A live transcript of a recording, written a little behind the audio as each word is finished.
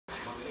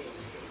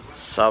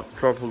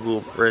subtropical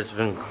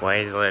Brisbane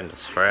Queensland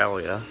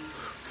Australia.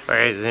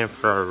 Australia's in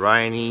for a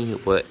rainy,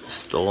 wet,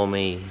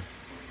 stormy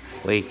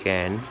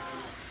weekend,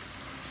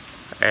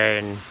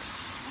 and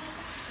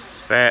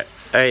it's about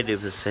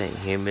 80%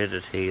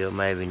 humidity or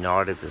maybe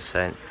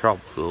 90%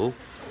 tropical.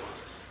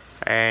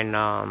 And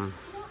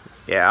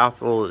yeah,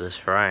 after all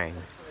this rain,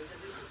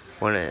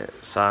 when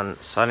it's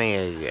sunny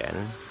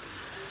again,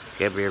 it's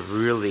gonna be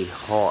really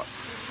hot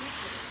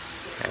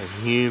and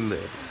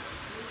humid.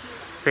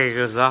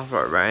 Because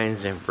after it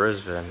rains in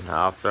Brisbane,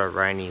 after a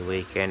rainy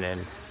weekend,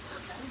 and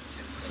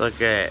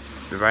the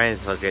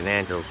rain's looking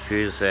until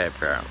Tuesday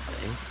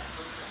apparently.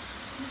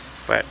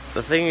 But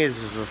the thing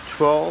is the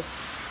 12th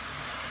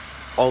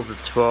of the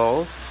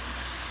 12th,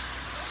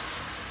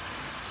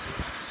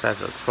 so that's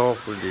the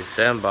 12th of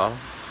December,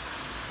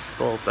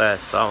 12th day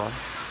of summer.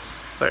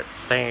 But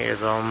the thing is,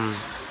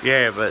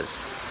 yeah, but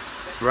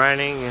it's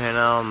raining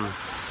and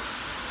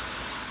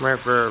we're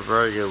for a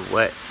very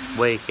wet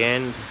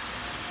weekend,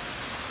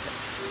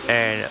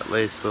 and at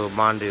least till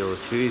Monday or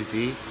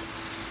Tuesday.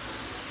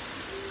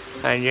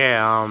 And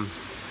yeah,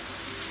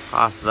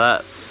 after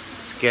that,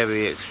 it's gonna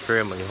be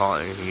extremely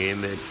hot and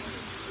humid.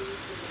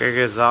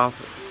 Because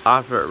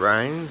after it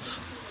rains,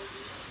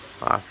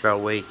 after a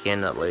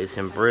weekend at least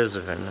in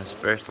Brisbane,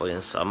 especially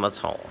in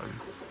summertime,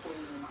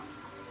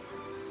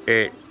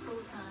 it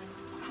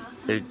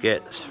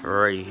gets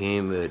very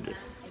humid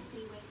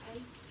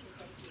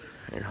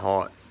and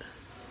hot.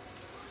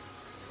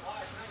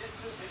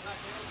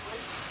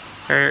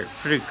 It's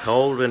pretty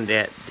cold and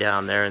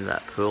down there in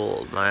that pool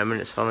at the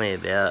moment. It's only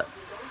about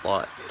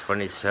like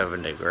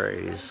 27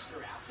 degrees.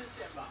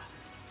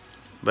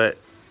 But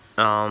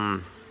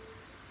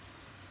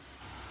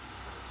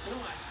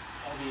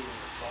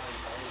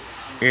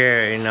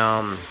yeah,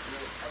 and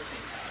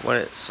when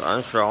it's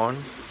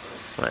sunshine,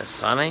 when it's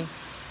sunny,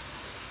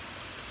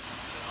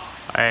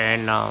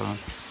 and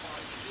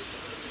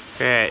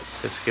yeah,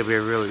 it's just gonna be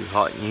really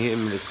hot and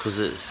humid because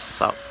it's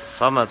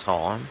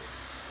summertime.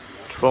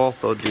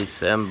 12th of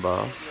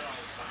December,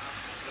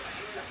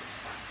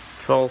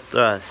 12th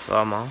day of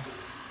summer,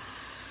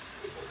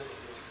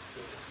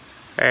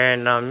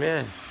 and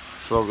yeah,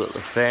 so I've got the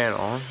fan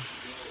on.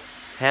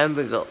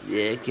 Haven't got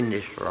the air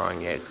conditioner on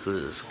yet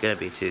because it's gonna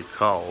be too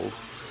cold.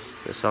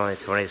 It's only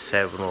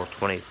 27 or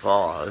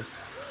 25.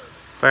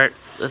 But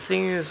the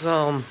thing is,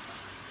 after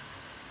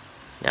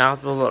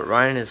all that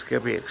rain, it's gonna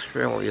be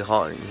extremely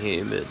hot and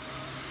humid.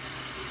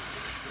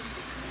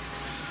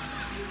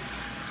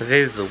 It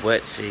is the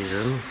wet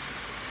season.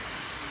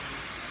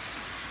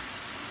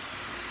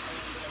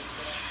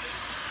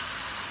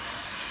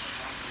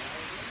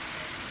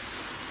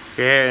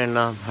 Yeah, and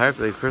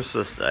hopefully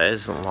Christmas Day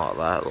isn't like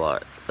that,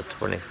 like the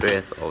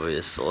 25th,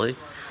 obviously.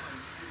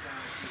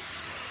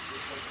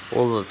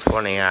 Or the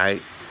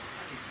 28th.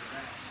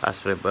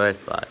 That's my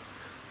birthday.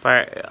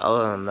 But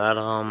other than that,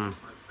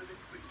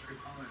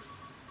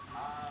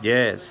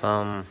 yeah, it's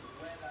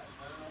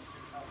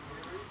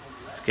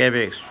gonna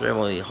be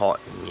extremely hot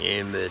and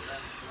humid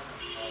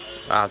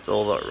after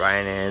all that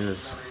rain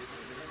ends.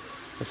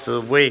 It's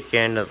the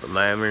weekend at the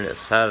moment.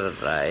 It's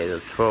Saturday, the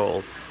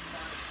 12th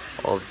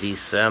of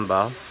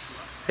December.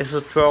 It's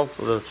the 12th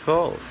of the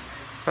 12th.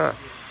 Huh.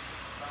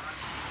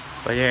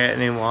 But yeah,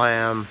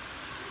 anyway,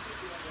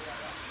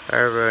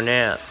 over and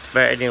out.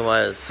 But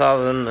anyway, the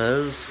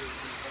southerners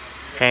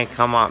can't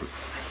come up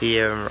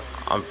here,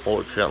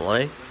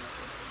 unfortunately,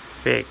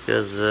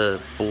 because the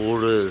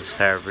borders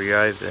have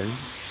reopened.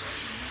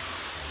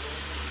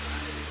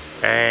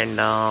 And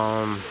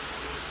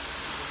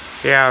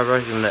yeah, I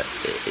reckon that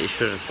it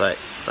should have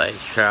stayed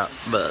shut,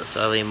 but it's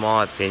only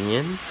my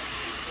opinion.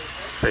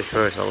 Pretty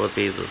sure it's other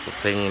people's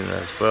opinion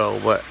as well,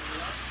 but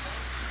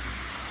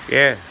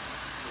yeah,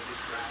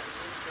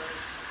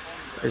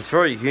 it's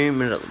very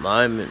humid at the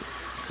moment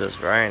because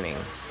it's raining.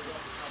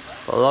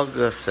 But like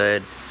I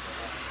said,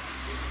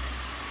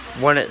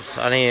 when it's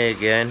sunny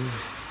again,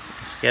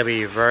 it's gonna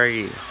be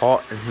very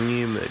hot and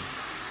humid.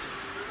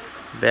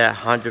 About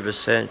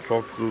 100%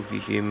 tropical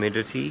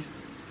humidity,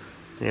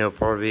 and it'll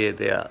probably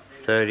be about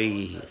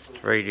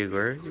 33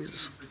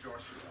 degrees,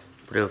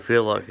 but it'll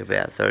feel like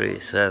about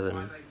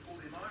 37.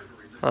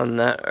 On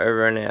that,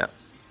 over and out.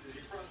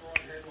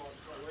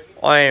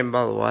 I am,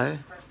 by the way.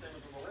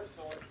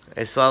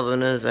 If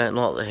southerners don't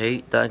like the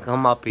heat, don't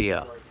come up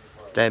here.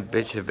 Don't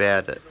bitch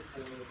about it.